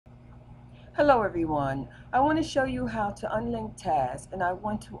Hello everyone. I want to show you how to unlink tasks, and I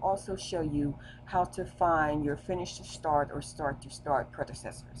want to also show you how to find your finish to start or start to start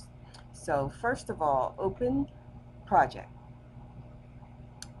predecessors. So first of all, open project.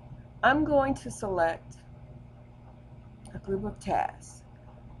 I'm going to select a group of tasks,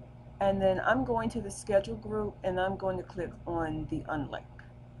 and then I'm going to the schedule group and I'm going to click on the unlink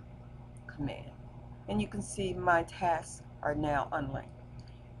command. And you can see my tasks are now unlinked,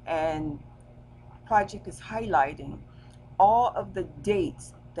 and project is highlighting all of the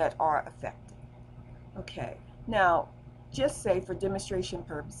dates that are affected. Okay, now just say for demonstration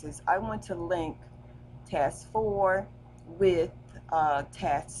purposes, I want to link task 4 with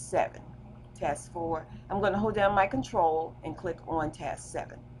task 7. Task 4, I'm going to hold down my control and click on task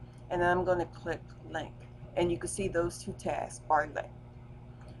 7. And then I'm going to click link. And you can see those two tasks are linked.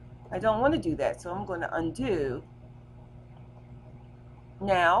 I don't want to do that, so I'm going to undo.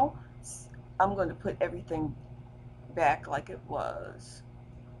 Now, I'm going to put everything back like it was.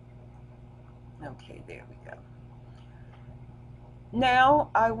 Okay, there we go.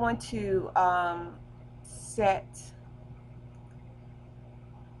 Now I want to set,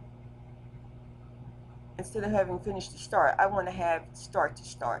 instead of having finish to start, I want to have start to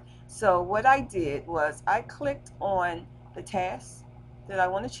start. So what I did was I clicked on the task that I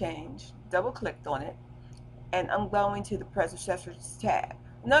want to change, double clicked on it, and I'm going to the predecessors tab.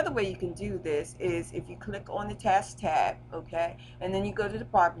 Another way you can do this is if you click on the task tab, okay, and then you go to the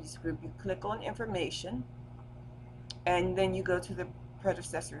properties group, you click on information, and then you go to the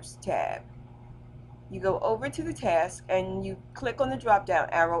predecessors tab. You go over to the task and you click on the drop down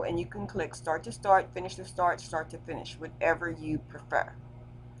arrow, and you can click start to start, finish to start, start to finish, whatever you prefer.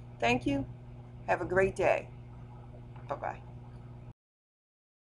 Thank you. Have a great day. Bye-bye.